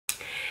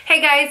Hey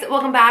guys,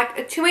 welcome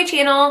back to my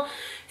channel.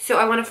 So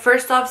I want to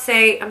first off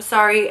say I'm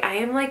sorry. I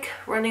am like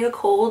running a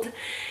cold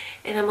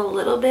and I'm a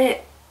little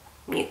bit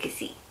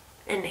mucusy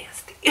and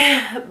nasty,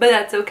 but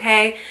that's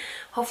okay.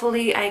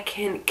 Hopefully I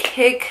can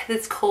kick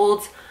this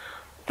cold's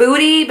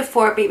booty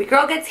before baby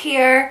girl gets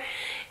here.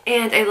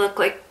 And I look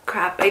like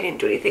crap. I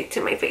didn't do anything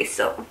to my face,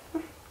 so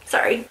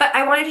sorry. But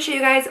I wanted to show you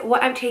guys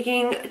what I'm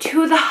taking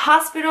to the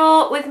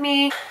hospital with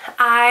me.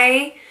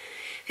 I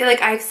feel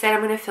like I've said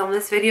I'm going to film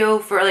this video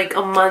for like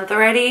a month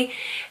already,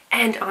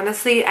 and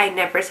honestly I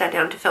never sat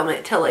down to film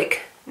it till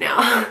like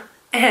now.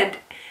 And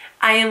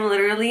I am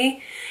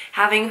literally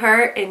having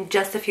her in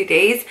just a few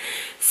days,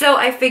 so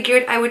I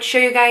figured I would show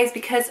you guys,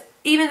 because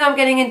even though I'm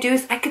getting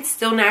induced, I could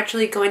still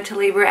naturally go into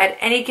labor at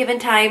any given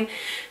time.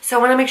 So I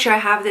want to make sure I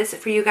have this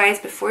for you guys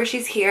before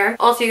she's here.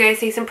 Also, you guys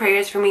say some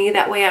prayers for me,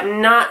 that way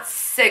I'm not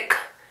sick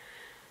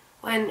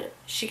when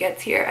she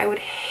gets here. I would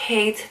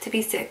hate to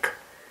be sick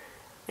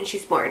when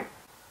she's born.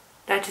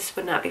 That just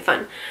would not be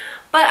fun.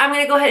 But I'm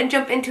going to go ahead and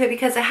jump into it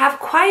because I have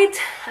quite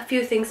a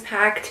few things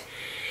packed.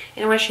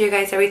 And I want to show you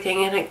guys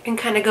everything, and I can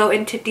kind of go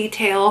into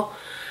detail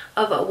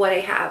of what I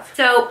have.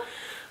 So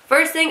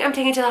first thing I'm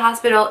taking to the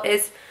hospital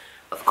is,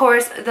 of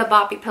course, the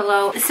Boppy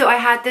pillow. So I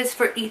had this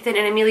for Ethan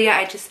and Amelia.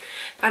 I just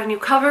got a new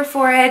cover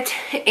for it.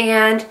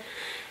 And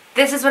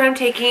this is what I'm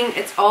taking.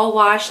 It's all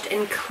washed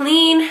and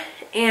clean.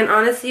 And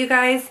honestly, you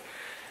guys,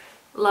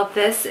 love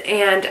this.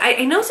 And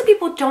I know some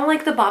people don't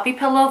like the Boppy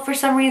pillow for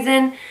some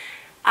reason.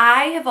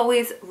 I have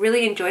always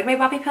really enjoyed my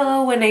Boppy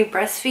pillow when I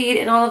breastfeed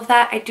and all of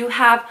that. I do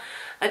have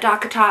a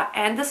DockATot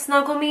and the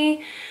Snuggle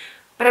Me,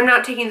 but I'm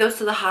not taking those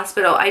to the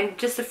hospital. I'm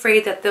just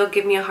afraid that they'll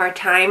give me a hard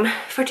time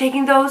for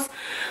taking those.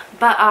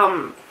 But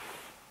I'm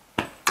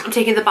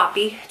taking the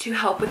Boppy to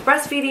help with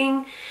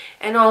breastfeeding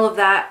and all of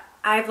that.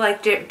 I've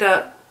liked it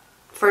the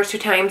first two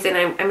times, and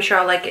I'm sure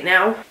I'll like it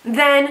now.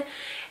 Then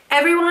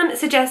everyone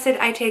suggested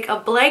I take a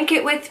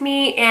blanket with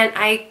me, and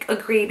I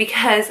agree,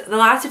 because the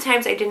last two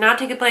times I did not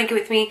take a blanket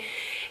with me,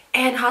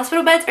 and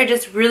hospital beds are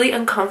just really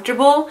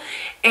uncomfortable,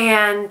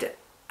 and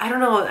I don't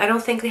know, I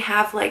don't think they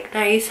have like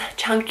nice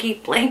chunky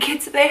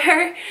blankets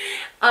there.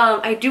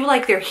 I do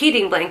like their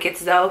heating blankets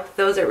though.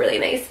 Those are really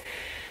nice.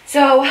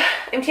 So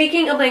I'm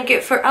taking a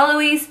blanket for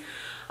Eloise,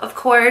 of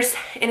course,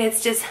 and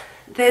it's just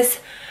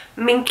this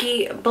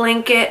minky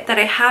blanket that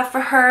I have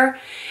for her.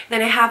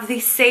 Then I have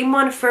the same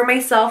one for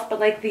myself, but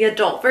like the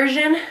adult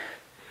version,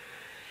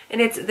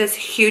 and it's this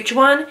huge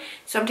one.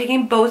 So I'm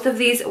taking both of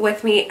these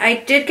with me. I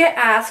did get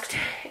asked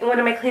in one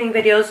of my cleaning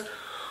videos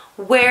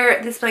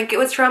where this blanket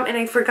was from, and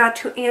I forgot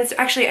to answer.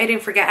 Actually, I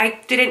didn't forget, I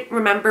didn't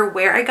remember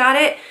where I got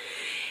it,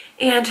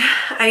 and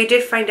I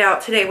did find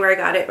out today where I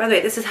got it. By the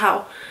way, this is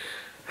how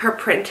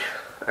this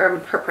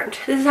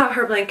is how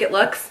her blanket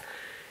looks.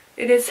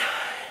 It is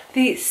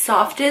the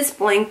softest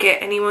blanket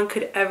anyone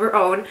could ever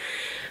own.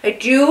 I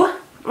do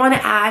want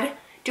to add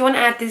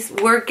these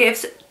were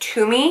gifts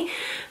to me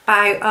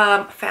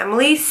by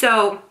family,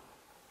 so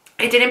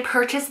I didn't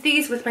purchase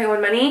these with my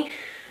own money.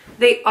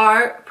 They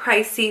are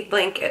pricey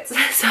blankets,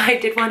 so I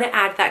did want to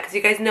add that, because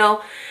you guys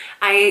know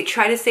I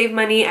try to save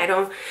money. I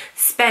don't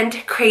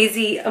spend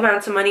crazy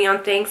amounts of money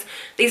on things.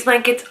 These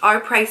blankets are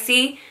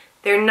pricey.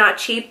 They're not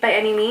cheap by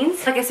any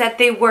means. Like I said,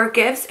 they were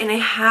gifts, and I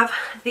have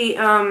the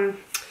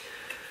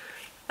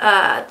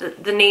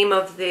name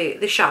of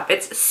the shop.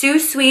 It's Sue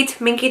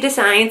Sweet Minky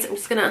Designs. I'm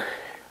just gonna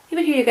leave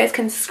it here. You guys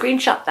can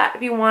screenshot that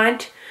if you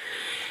want.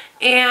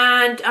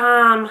 And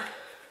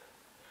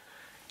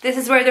this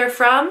is where they're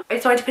from. I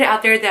just wanted to put it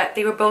out there that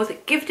they were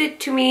both gifted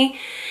to me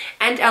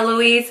and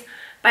Eloise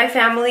by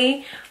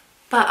family,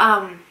 but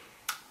I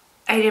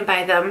didn't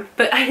buy them,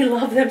 but I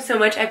love them so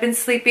much. I've been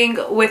sleeping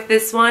with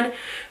this one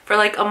for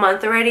like a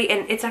month already,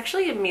 and it's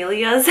actually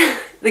Amelia's.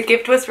 The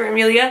gift was for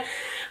Amelia,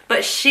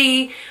 but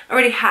she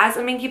already has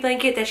a minky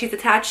blanket that she's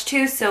attached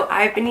to, so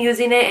I've been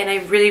using it and I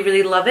really,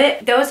 really love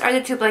it. Those are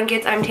the two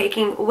blankets I'm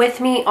taking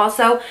with me.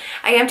 Also,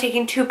 I am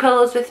taking two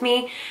pillows with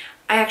me.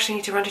 I actually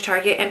need to run to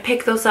Target and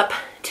pick those up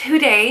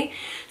today,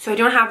 so I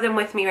don't have them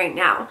with me right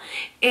now.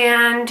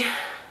 And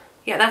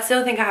yeah, that's the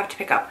other thing I have to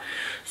pick up.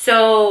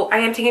 So I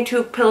am taking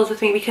two pillows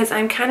with me because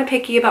I'm kind of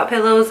picky about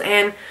pillows,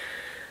 and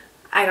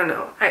I don't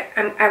know.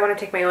 I want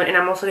to take my own, and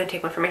I'm also going to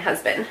take one for my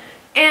husband.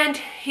 And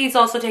he's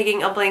also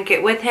taking a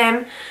blanket with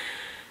him,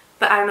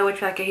 but I don't know which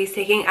blanket he's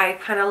taking. I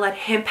kind of let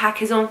him pack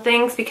his own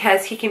things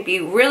because he can be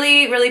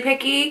really, really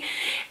picky,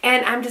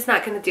 and I'm just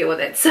not going to deal with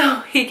it.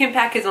 So he can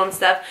pack his own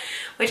stuff,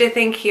 which I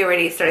think he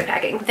already started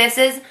packing. This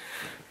is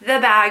the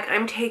bag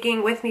I'm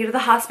taking with me to the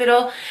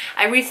hospital.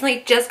 I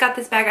recently just got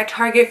this bag at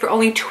Target for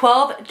only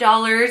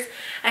 $12.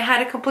 I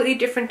had a completely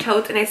different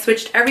tote, and I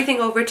switched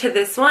everything over to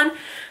this one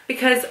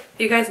because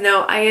you guys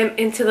know I am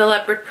into the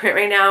leopard print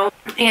right now,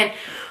 and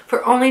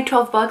for only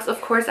 12 bucks,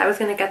 of course, I was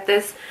gonna get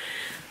this.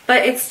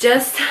 But it's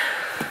just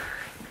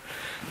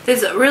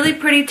this really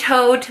pretty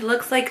tote. It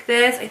looks like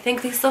this. I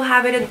think they still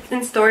have it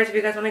in stores if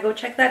you guys want to go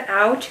check that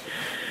out.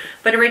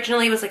 But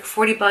originally it was like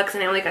 40 bucks,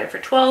 and I only got it for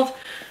 12.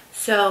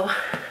 So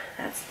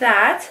that's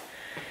that.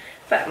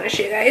 But I'm gonna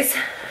show you guys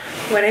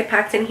what I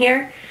packed in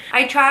here.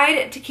 I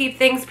tried to keep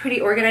things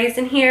pretty organized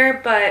in here,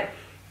 but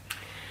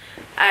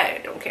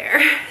I don't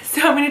care.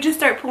 So I'm gonna just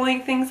start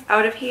pulling things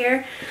out of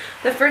here.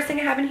 The first thing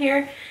I have in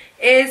here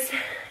is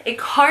a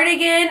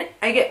cardigan.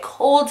 I get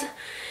cold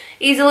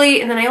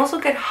easily, and then I also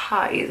get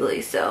hot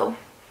easily, so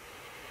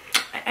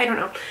I don't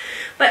know.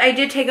 But I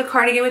did take a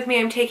cardigan with me.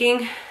 I'm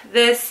taking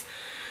this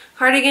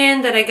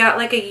cardigan that I got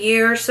like a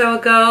year or so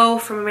ago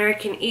from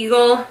American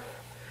Eagle.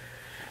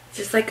 It's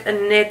just like a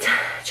knit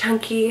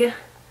chunky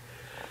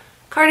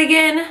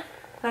cardigan.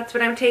 That's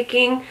what I'm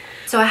taking.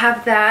 So I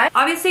have that.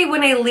 Obviously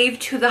when I leave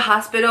to the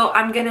hospital,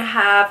 I'm gonna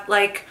have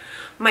like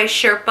my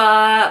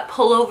Sherpa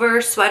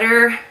pullover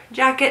sweater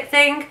jacket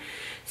thing.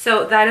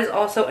 So that is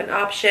also an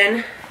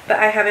option, but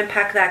I haven't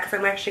packed that because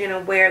I'm actually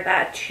gonna wear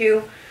that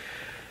to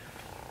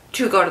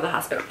go to the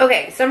hospital.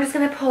 Okay, so I'm just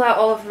gonna pull out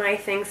all of my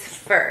things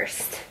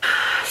first.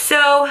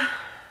 So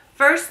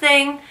first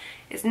thing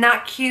is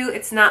not cute,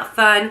 it's not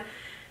fun.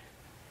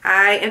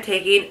 I am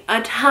taking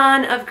a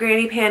ton of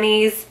granny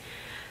panties.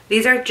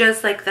 These are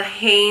just like the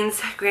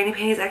Hanes granny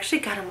panties. I actually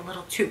got them a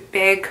little too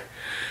big,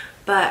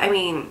 but I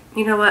mean,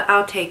 you know what?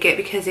 I'll take it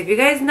because if you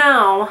guys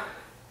know,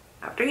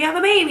 after you have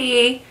a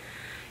baby,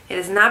 it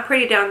is not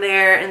pretty down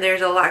there and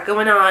there's a lot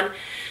going on.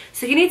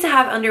 So you need to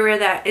have underwear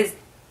that is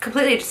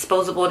completely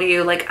disposable to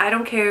you. Like, I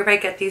don't care if I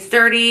get these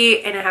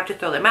dirty and I have to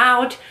throw them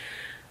out.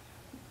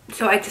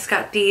 So I just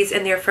got these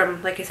and they're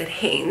from, like I said,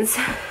 Hanes.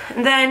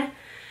 And then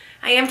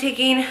I am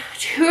taking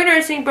 2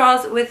 nursing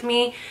bras with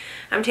me.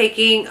 I'm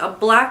taking a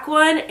black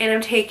one and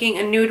I'm taking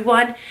a nude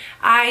one.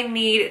 I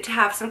need to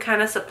have some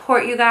kind of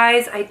support, you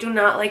guys. I do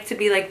not like to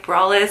be like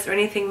braless or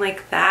anything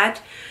like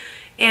that.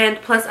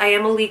 And plus I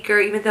am a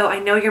leaker, even though I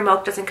know your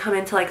milk doesn't come in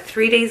until like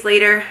 3 days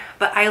later,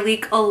 but I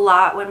leak a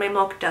lot when my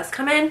milk does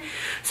come in.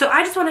 So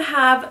I just want to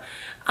have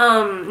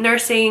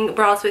nursing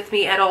bras with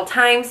me at all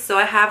times. So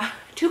I have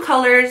 2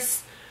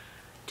 colors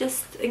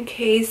just in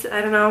case,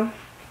 I don't know.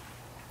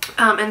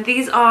 And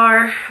these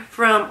are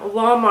from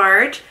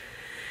Walmart.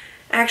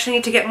 I actually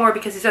need to get more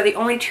because these are the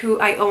only 2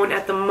 I own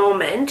at the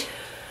moment.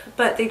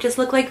 But they just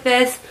look like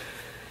this.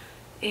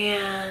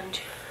 And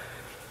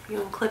you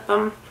can clip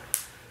them.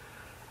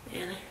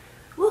 And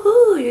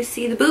woohoo, you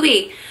see the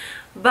boobie.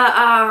 But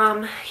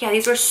yeah,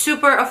 these were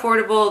super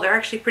affordable. They're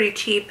actually pretty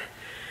cheap.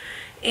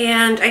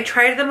 And I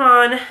tried them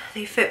on.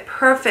 They fit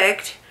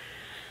perfect.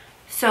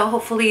 So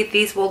hopefully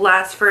these will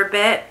last for a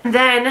bit.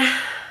 Then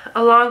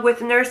along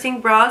with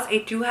nursing bras, I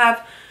do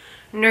have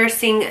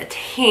nursing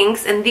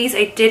tanks, and these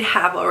I did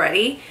have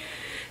already.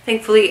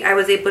 Thankfully I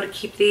was able to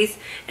keep these.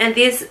 And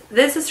this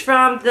is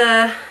from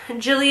the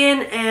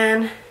Jillian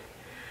and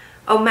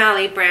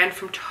O'Malley brand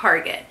from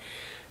Target.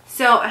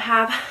 So I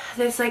have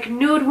this like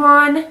nude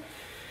one.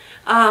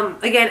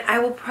 Again, I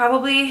will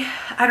probably,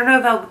 I don't know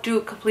if I'll do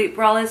a complete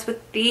braless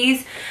with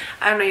these.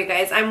 I don't know, you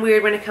guys, I'm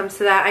weird when it comes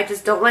to that. I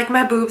just don't like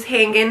my boobs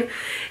hanging.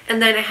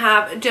 And then I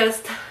have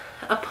just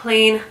a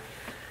plain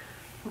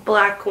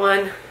black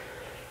one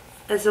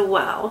as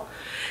well.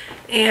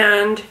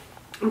 And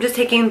I'm just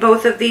taking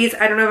both of these.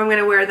 I don't know if I'm going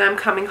to wear them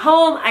coming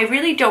home. I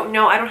really don't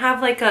know. I don't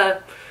have like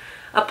a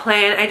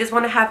plan. I just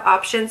want to have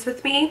options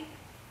with me.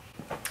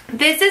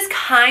 This is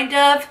kind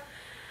of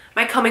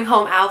my coming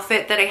home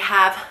outfit that I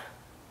have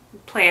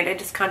planned. I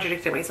just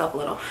contradicted myself a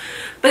little.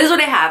 But this is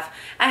what I have.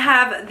 I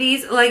have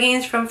these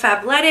leggings from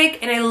Fabletics,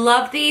 and I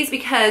love these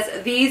because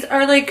these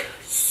are like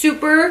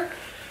super,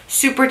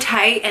 super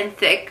tight and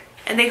thick.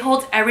 And they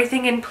hold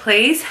everything in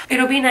place.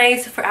 It'll be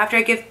nice for after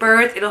I give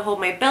birth. It'll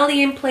hold my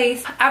belly in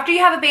place. After you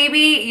have a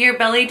baby, your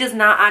belly does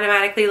not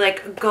automatically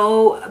like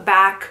go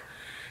back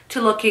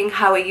to looking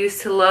how it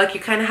used to look. You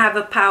kind of have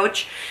a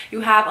pouch.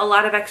 You have a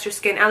lot of extra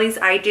skin, at least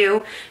I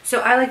do. So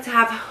I like to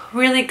have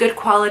really good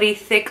quality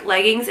thick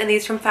leggings, and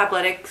these from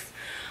Fabletics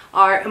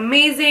are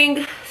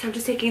amazing. So I'm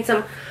just taking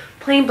some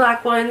plain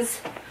black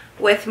ones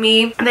with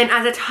me. And then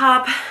as a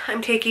top,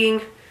 I'm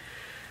taking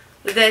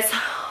this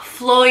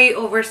flowy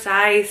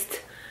oversized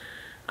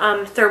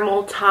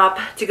thermal top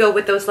to go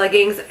with those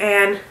leggings,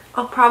 and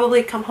I'll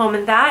probably come home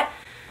in that.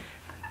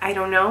 I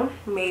don't know,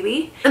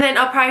 maybe. And then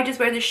I'll probably just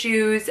wear the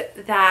shoes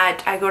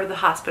that I go to the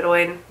hospital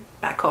in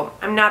back home.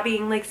 I'm not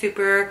being like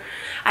super,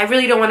 I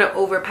really don't want to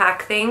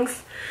overpack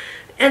things.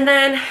 And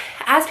then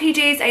as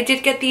PJs, I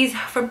did get these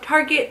from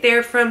Target.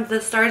 They're from the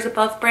Stars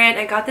Above brand.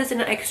 I got this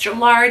in an extra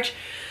large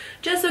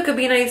just so it could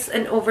be nice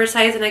and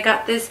oversized, and I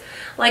got this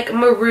like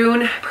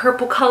maroon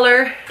purple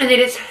color, and it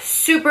is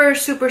super,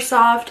 super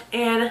soft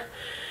and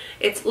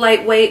it's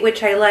lightweight,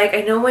 which I like.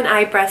 I know when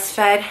I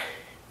breastfed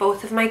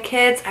both of my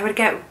kids, I would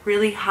get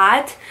really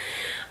hot.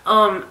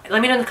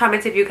 Let me know in the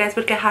comments if you guys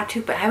would get hot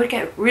too, but I would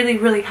get really,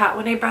 really hot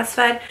when I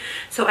breastfed.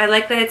 So I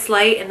like that it's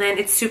light, and then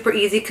it's super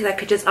easy because I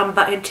could just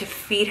unbutton to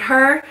feed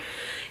her.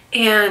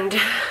 And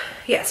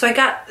yeah, so I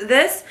got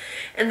this,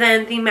 and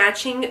then the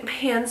matching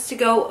pants to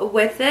go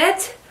with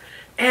it.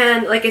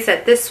 And like I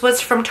said, this was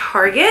from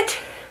Target.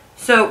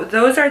 So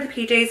those are the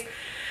PJs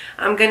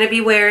I'm gonna be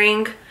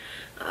wearing.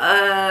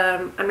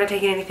 I'm not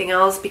taking anything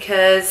else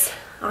because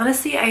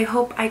honestly, I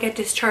hope I get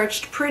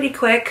discharged pretty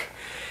quick.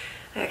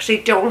 I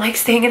actually don't like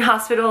staying in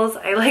hospitals.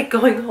 I like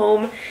going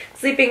home,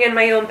 sleeping in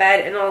my own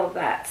bed and all of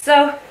that.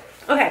 So,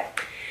 okay.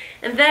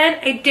 And then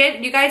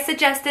you guys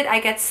suggested I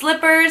get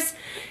slippers,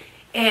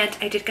 and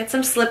I did get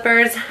some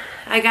slippers.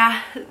 I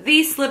got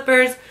these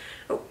slippers.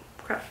 Oh,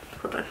 crap,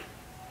 hold on.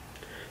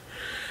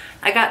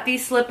 I got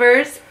these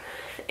slippers,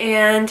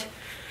 and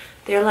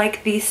they're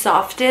like the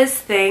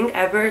softest thing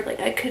ever. Like,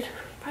 I could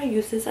probably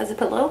use this as a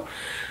pillow.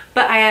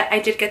 But I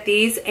did get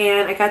these,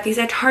 and I got these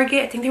at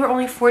Target. I think they were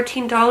only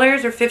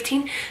 $14 or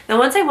 $15. The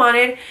ones I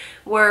wanted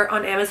were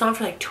on Amazon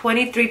for like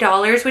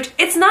 $23, which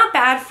it's not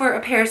bad for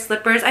a pair of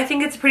slippers. I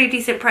think it's a pretty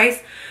decent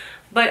price.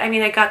 But I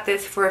mean, I got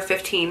this for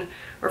 $15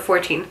 or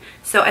 $14.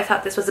 So I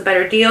thought this was a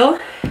better deal.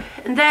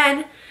 And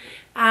then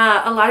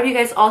a lot of you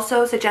guys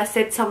also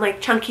suggested some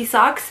like chunky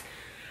socks.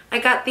 I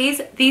got these.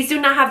 These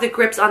do not have the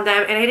grips on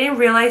them, and I didn't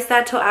realize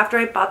that till after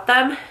I bought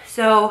them.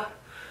 So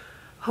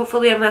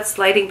hopefully I'm not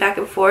sliding back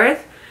and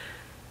forth.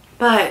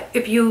 But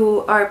if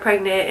you are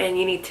pregnant and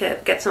you need to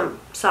get some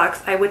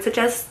socks, I would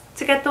suggest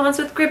to get the ones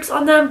with grips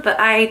on them, but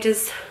I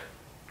just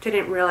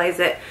didn't realize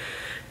it.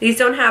 These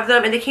don't have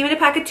them, and they came in a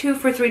pack of 2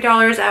 for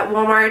 $3 at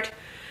Walmart.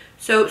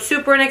 So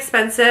super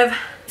inexpensive.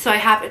 So I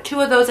have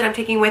 2 of those that I'm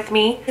taking with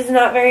me. This is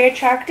not very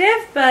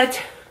attractive,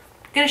 but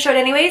I'm gonna show it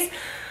anyways.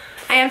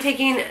 I am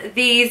taking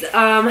these,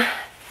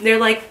 they're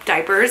like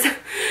diapers,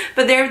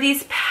 but they're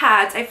these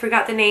pads. I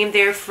forgot the name.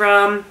 They're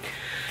from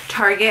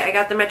Target. I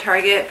got them at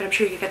Target, but I'm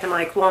sure you can get them at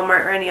like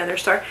Walmart or any other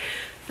store.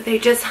 But they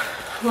just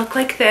look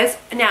like this.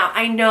 Now,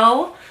 I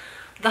know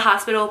the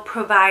hospital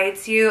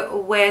provides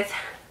you with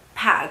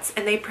pads,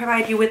 and they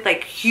provide you with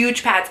like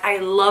huge pads. I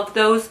love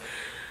those.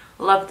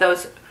 Love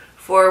those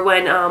for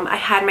when I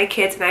had my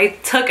kids, and I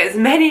took as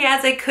many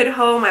as I could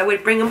home. I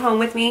would bring them home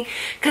with me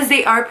because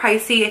they are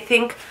pricey. I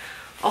think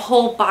a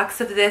whole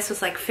box of this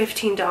was like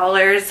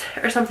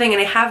 $15 or something,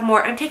 and I have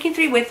more. I'm taking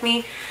 3 with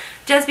me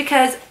just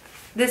because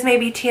this may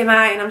be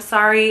TMI, and I'm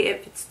sorry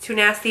if it's too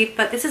nasty,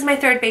 but this is my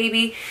 3rd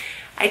baby.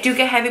 I do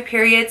get heavy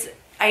periods.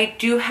 I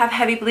do have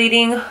heavy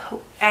bleeding.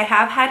 I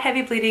have had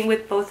heavy bleeding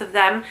with both of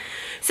them.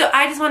 So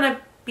I just want to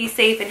be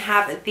safe and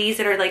have these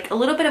that are like a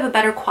little bit of a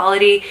better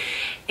quality,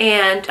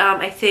 and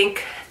I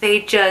think they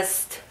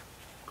just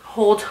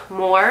hold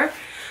more.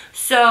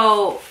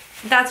 So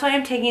that's why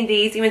I'm taking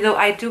these, even though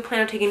I do plan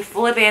on taking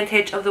full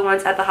advantage of the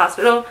ones at the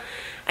hospital.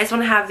 I just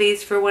want to have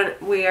these for when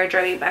we are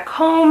driving back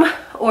home,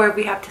 or if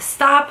we have to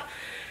stop.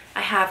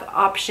 I have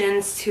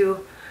options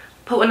to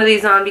put one of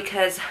these on,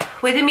 because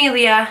with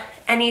Amelia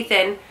and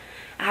Ethan,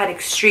 I had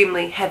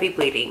extremely heavy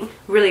bleeding,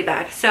 really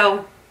bad.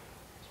 So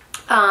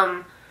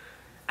I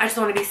just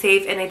want to be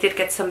safe, and I did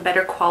get some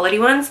better quality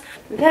ones.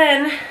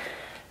 Then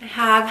I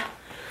have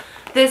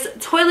this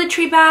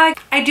toiletry bag.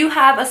 I do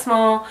have a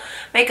small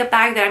makeup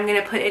bag that I'm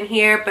going to put in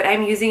here, but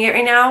I'm using it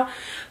right now.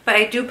 But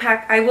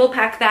I will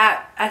pack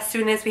that as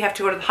soon as we have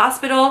to go to the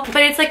hospital. But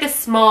it's like a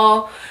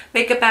small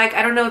makeup bag.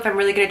 I don't know if I'm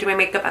really going to do my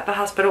makeup at the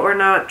hospital or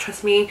not.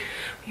 Trust me,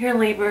 when you're in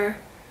labor,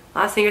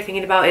 last thing you're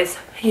thinking about is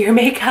your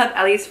makeup,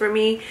 at least for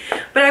me.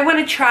 But I want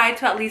to try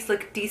to at least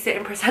look decent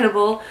and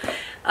presentable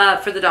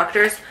for the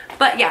doctors.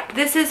 But yeah,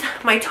 this is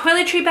my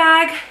toiletry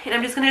bag, and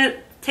I'm just going to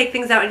take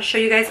things out and show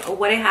you guys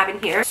what I have in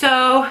here.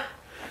 So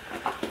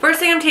first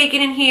thing I'm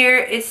taking in here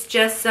is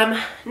just some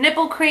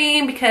nipple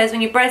cream, because when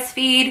you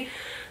breastfeed,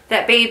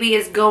 that baby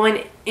is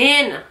going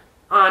in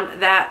on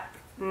that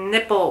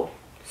nipple.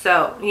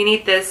 So you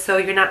need this so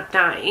you're not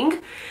dying.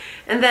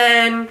 And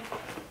then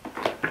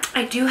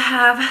I do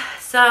have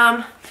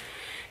some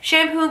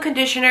shampoo and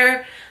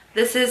conditioner.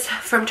 This is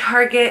from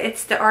Target.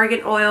 It's the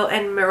Argan Oil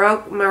and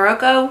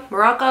Morocco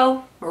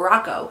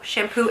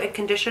shampoo and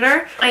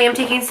conditioner. I am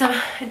taking some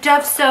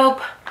Dove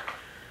soap,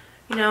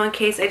 you know, in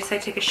case I decide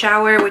to take a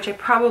shower, which I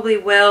probably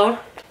will.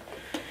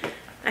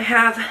 I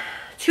have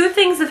 2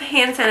 things of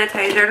hand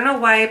sanitizer. I don't know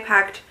why I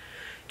packed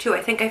 2.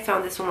 I think I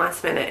found this one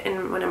last minute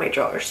in one of my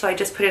drawers, so I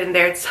just put it in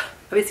there. It's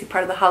obviously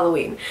part of the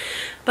Halloween.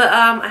 But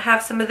I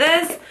have some of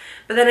this,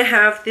 but then I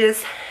have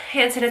this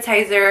hand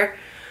sanitizer.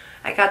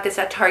 I got this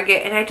at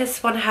Target, and I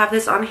just want to have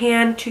this on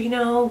hand to, you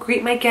know,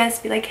 greet my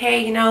guests, be like,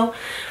 hey, you know,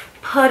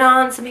 put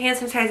on some hand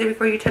sanitizer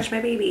before you touch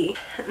my baby.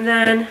 And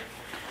then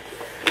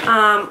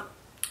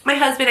my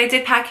husband, I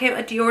did pack him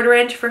a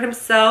deodorant for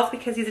himself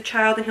because he's a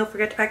child and he'll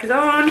forget to pack his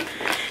own.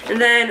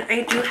 And then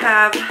I do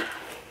have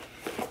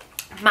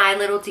my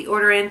little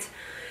deodorant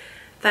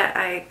that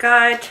I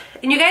got.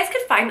 And you guys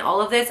could find all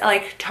of this at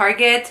like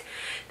Target.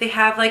 They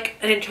have like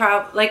an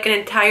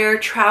entire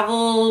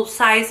travel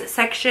size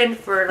section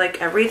for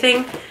like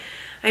everything.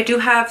 I do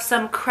have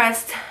some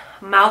Crest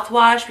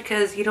mouthwash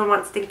because you don't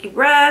want stinky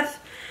breath.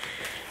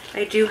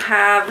 I do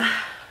have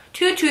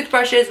 2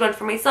 toothbrushes, one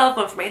for myself,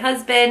 one for my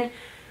husband.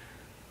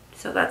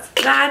 So that's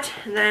that.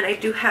 And then I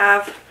do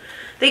have,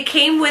 they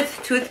came with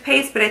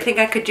toothpaste, but I think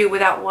I could do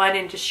without one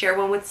and just share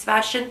one with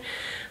Sebastian.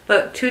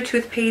 But 2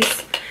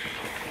 toothpaste.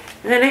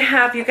 And then I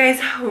have, you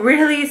guys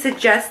really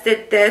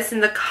suggested this in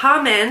the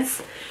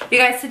comments. You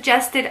guys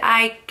suggested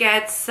I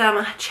get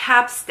some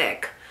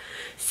chapstick.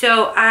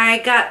 So I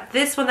got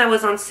this one that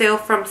was on sale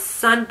from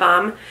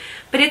Sunbum,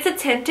 but it's a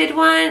tinted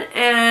one,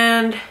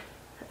 and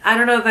I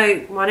don't know if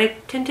I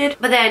wanted tinted.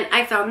 But then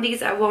I found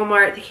these at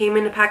Walmart. They came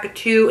in a pack of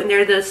 2, and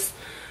they're this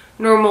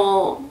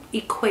normal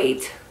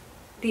Equate,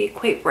 the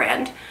Equate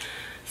brand.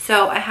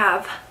 So I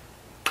have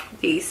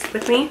these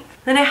with me.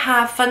 Then I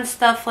have fun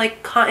stuff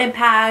like cotton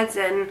pads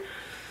and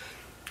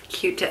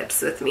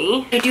Q-tips with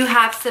me. I do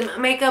have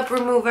some makeup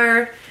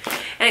remover,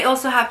 and I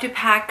also have to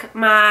pack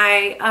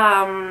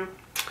my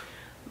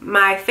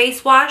my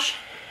face wash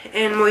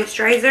and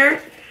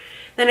moisturizer.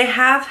 Then I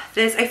have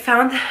this. I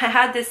found that I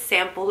had this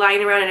sample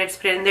lying around and I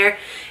just put it in there.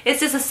 It's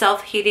just a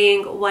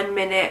self-heating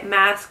 1-minute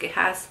mask. It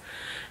has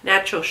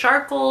natural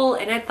charcoal,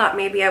 and I thought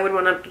maybe I would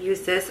want to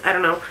use this. I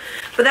don't know,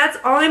 but that's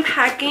all I'm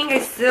packing. I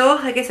still,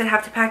 like I said,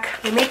 have to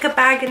pack my makeup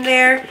bag in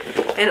there,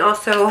 and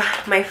also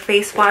my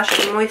face wash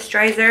and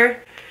moisturizer,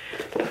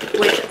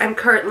 which I'm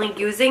currently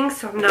using,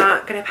 so I'm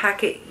not gonna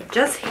pack it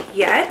just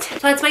yet. So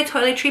that's my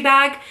toiletry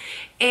bag.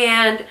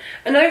 And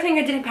another thing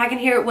I didn't pack in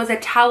here was a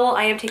towel.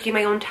 I am taking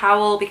my own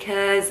towel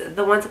because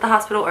the ones at the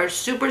hospital are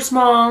super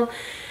small.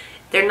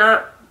 They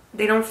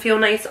don't feel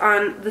nice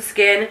on the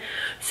skin.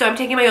 So I'm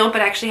taking my own,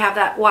 but I actually have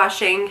that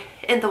washing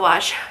in the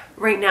wash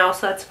right now,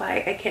 so that's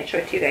why I can't show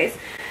it to you guys.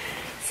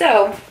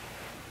 So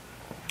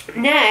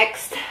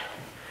next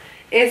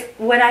is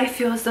what I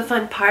feel is the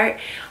fun part,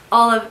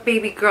 all of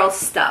baby girl's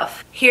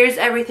stuff. Here's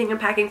everything I'm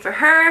packing for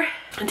her.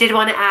 I did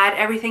want to add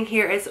everything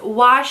here is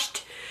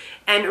washed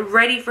and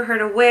ready for her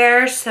to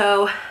wear,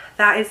 so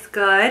that is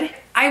good.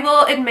 I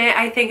will admit,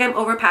 I think I'm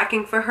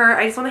overpacking for her.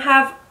 I just want to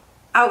have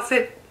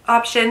outfit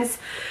options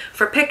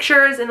for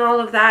pictures and all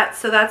of that,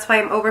 so that's why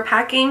I'm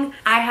overpacking.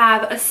 I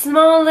have a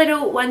small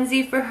little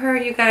onesie for her,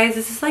 you guys.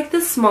 This is like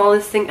the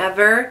smallest thing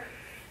ever.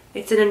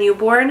 It's in a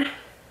newborn,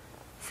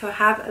 so I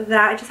have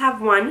that. I just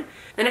have one.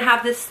 Then I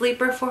have this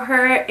sleeper for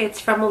her. It's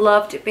from a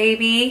Loved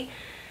Baby.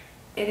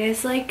 It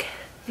is like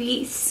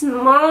the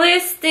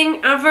smallest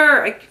thing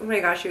ever. Oh my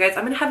gosh, you guys,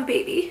 I'm gonna have a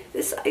baby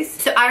this size.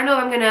 So I don't know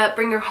if I'm gonna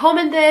bring her home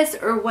in this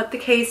or what the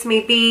case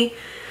may be,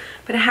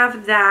 but I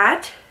have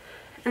that.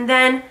 And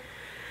then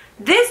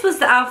this was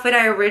the outfit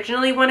I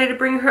originally wanted to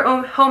bring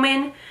her home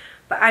in,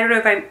 but I don't know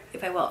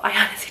if I will. I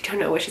honestly don't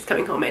know what she's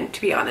coming home in,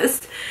 to be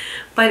honest.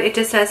 But it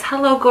just says,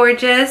 "Hello,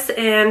 gorgeous,"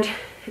 and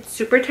it's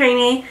super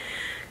tiny.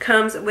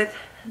 Comes with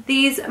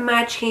these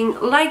matching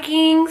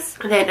leggings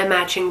and then a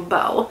matching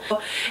bow.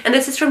 And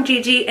this is from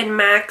Gigi and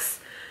Max.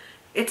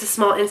 It's a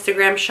small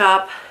Instagram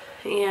shop,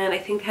 and I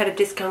think they had a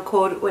discount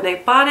code when I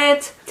bought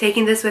it.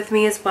 Taking this with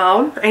me as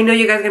well. I know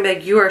you guys are gonna be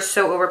like, you are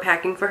so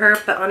overpacking for her,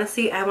 but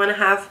honestly, I want to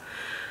have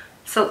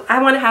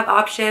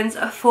options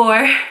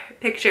for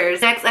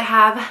pictures. Next, I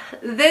have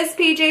this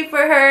PJ for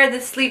her,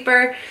 the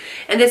sleeper,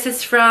 and this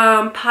is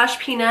from Posh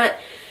Peanut,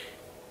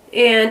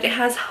 and it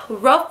has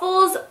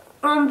ruffles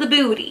on the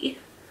booty.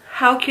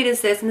 How cute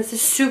is this? And this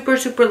is super,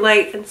 super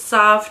light and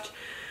soft,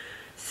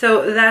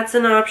 so that's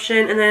an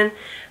option. And then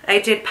I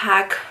did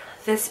pack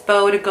this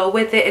bow to go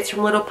with it. It's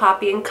from Little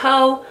Poppy &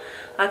 Co.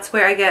 That's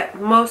where I get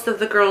most of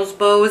the girls'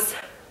 bows.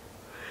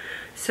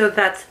 So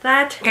that's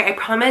that. Okay, I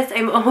promise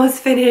I'm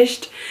almost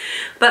finished.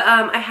 But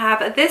I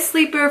have this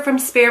sleeper from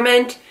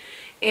Spearmint,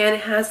 and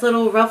it has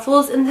little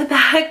ruffles in the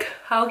back.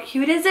 How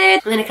cute is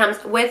it? And then it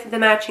comes with the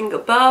matching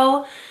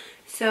bow.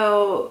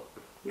 So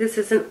this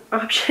is an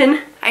option.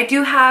 I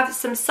do have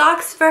some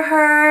socks for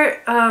her,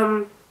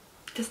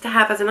 just to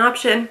have as an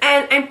option.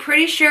 And I'm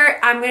pretty sure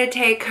I'm gonna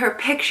take her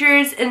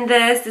pictures in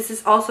this. This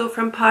is also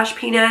from Posh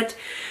Peanut.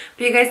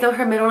 But you guys know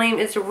her middle name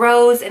is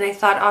Rose, and I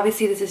thought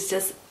obviously this is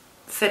just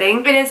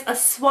fitting. It is a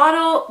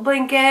swaddle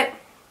blanket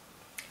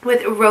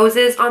with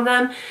roses on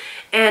them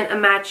and a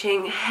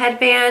matching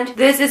headband.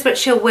 This is what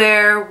she'll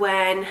wear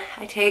when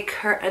I take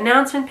her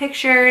announcement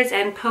pictures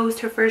and post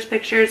her first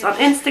pictures on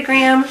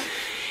Instagram.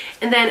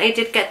 And then I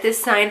did get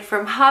this sign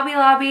from Hobby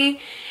Lobby,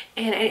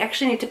 and I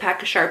actually need to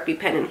pack a Sharpie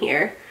pen in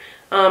here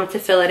to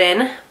fill it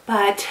in,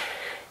 but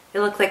it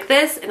looks like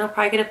this, and I'm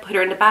probably gonna put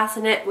her in a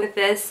bassinet with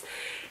this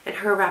and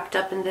her wrapped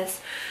up in this.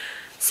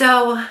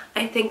 So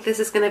I think this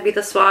is gonna be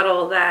the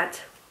swaddle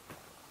that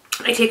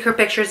I take her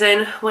pictures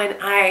in when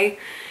I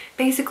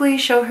basically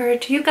show her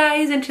to you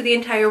guys and to the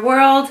entire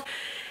world,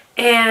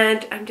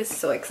 and I'm just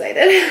so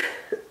excited.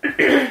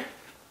 And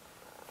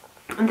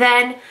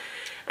then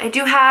I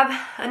do have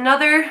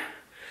another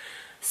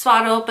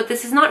swaddle, but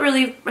this is not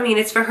really, I mean,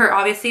 it's for her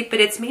obviously, but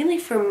it's mainly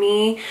for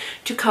me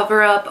to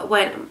cover up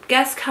when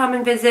guests come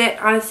and visit.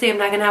 Honestly, I'm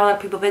not gonna have a lot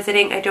of people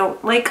visiting. I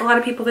don't like a lot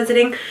of people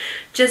visiting,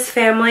 just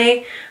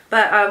family.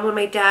 But when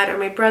my dad or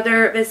my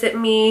brother visit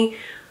me,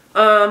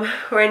 or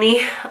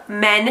any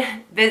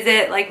men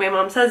visit, like my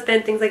mom's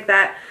husband, things like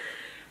that,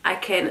 I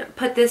can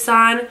put this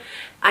on.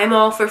 I'm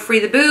all for free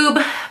the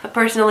boob, but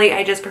personally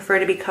I just prefer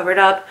to be covered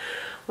up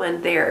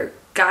when there are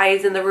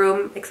guys in the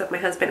room, except my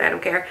husband, I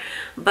don't care.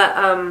 But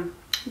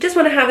just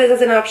want to have this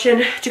as an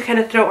option to kind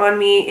of throw on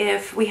me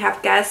if we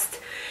have guests.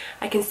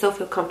 I can still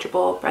feel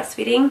comfortable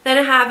breastfeeding. Then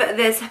I have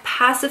this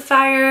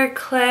pacifier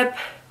clip.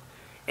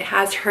 It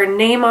has her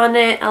name on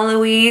it,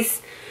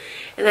 Eloise.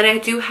 And then I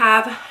do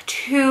have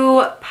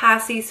two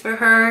passies for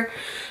her.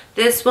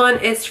 This one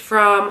is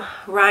from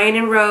Ryan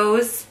and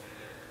Rose.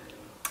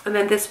 And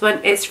then this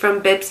one is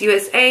from Bibs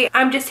USA.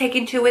 I'm just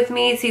taking 2 with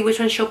me, see which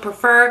one she'll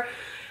prefer.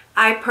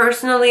 I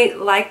personally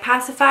like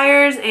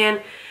pacifiers,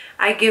 and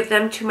I give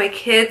them to my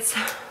kids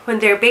when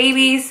they're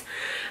babies.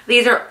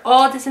 These are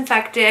all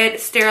disinfected,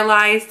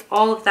 sterilized,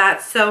 all of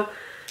that. So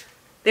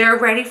they're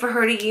ready for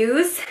her to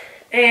use,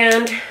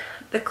 and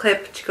the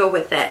clip to go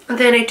with it. And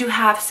then I do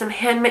have some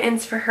hand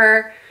mittens for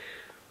her.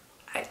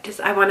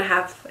 I want to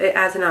have it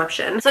as an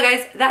option. So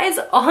guys, that is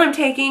all I'm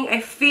taking.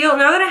 I feel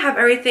now that I have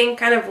everything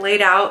kind of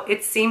laid out,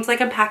 it seems like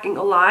I'm packing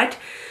a lot,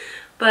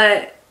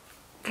 but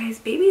guys,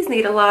 babies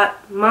need a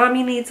lot.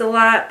 Mommy needs a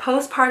lot.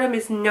 Postpartum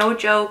is no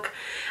joke.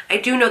 I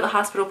do know the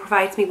hospital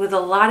provides me with a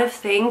lot of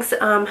things.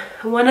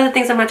 One of the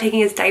things I'm not taking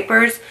is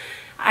diapers.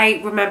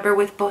 I remember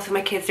with both of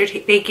my kids,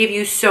 they give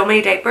you so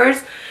many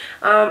diapers.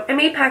 I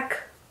may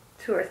pack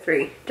 2 or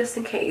 3 just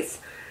in case.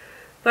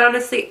 But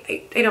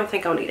honestly, I don't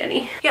think I'll need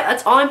any. Yeah,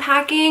 that's all I'm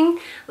packing.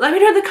 Let me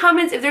know in the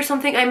comments if there's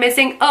something I'm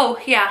missing. Oh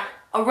yeah,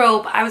 a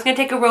robe. I was gonna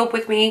take a robe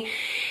with me,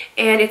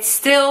 and it's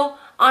still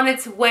on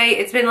its way.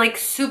 It's been like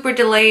super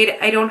delayed.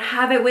 I don't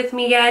have it with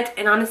me yet,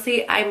 and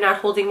honestly, I'm not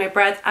holding my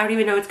breath. I don't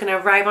even know it's gonna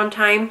arrive on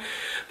time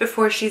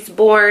before she's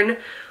born.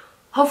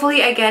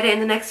 Hopefully I get it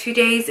in the next few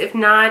days. If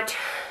not,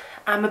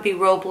 I'm gonna be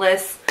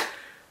robeless.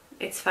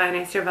 It's fine,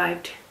 I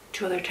survived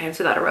 2 other times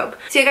without a robe.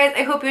 So yeah guys,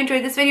 I hope you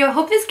enjoyed this video. I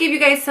hope this gave you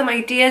guys some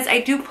ideas. I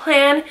do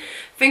plan,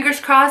 fingers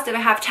crossed, if I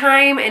have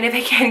time and if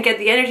I can get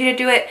the energy to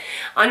do it,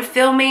 on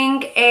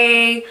filming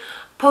a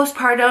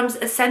postpartum's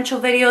essential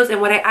videos and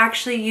what I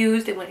actually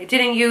used and what I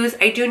didn't use.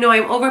 I do know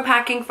I'm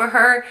overpacking for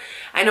her.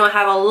 I know I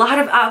have a lot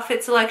of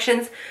outfit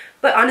selections,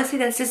 but honestly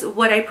that's just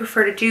what I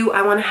prefer to do.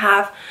 I want to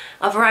have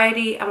a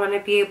variety. I want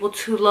to be able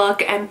to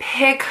look and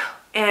pick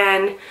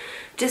and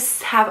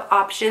just have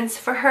options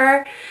for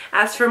her.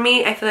 As for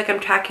me, I feel like I'm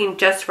packing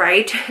just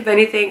right. If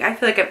anything, I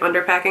feel like I'm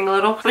underpacking a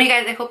little. Well, you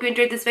guys, I hope you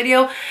enjoyed this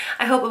video.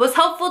 I hope it was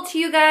helpful to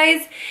you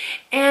guys,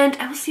 and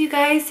I will see you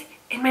guys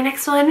in my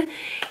next one,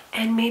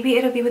 and maybe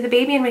it'll be with a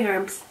baby in my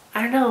arms.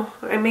 I don't know.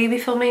 Or maybe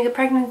filming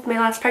my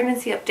last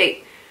pregnancy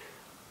update.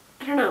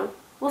 I don't know.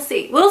 We'll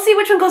see. We'll see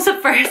which one goes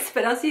up first,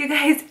 but I'll see you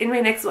guys in my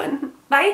next one.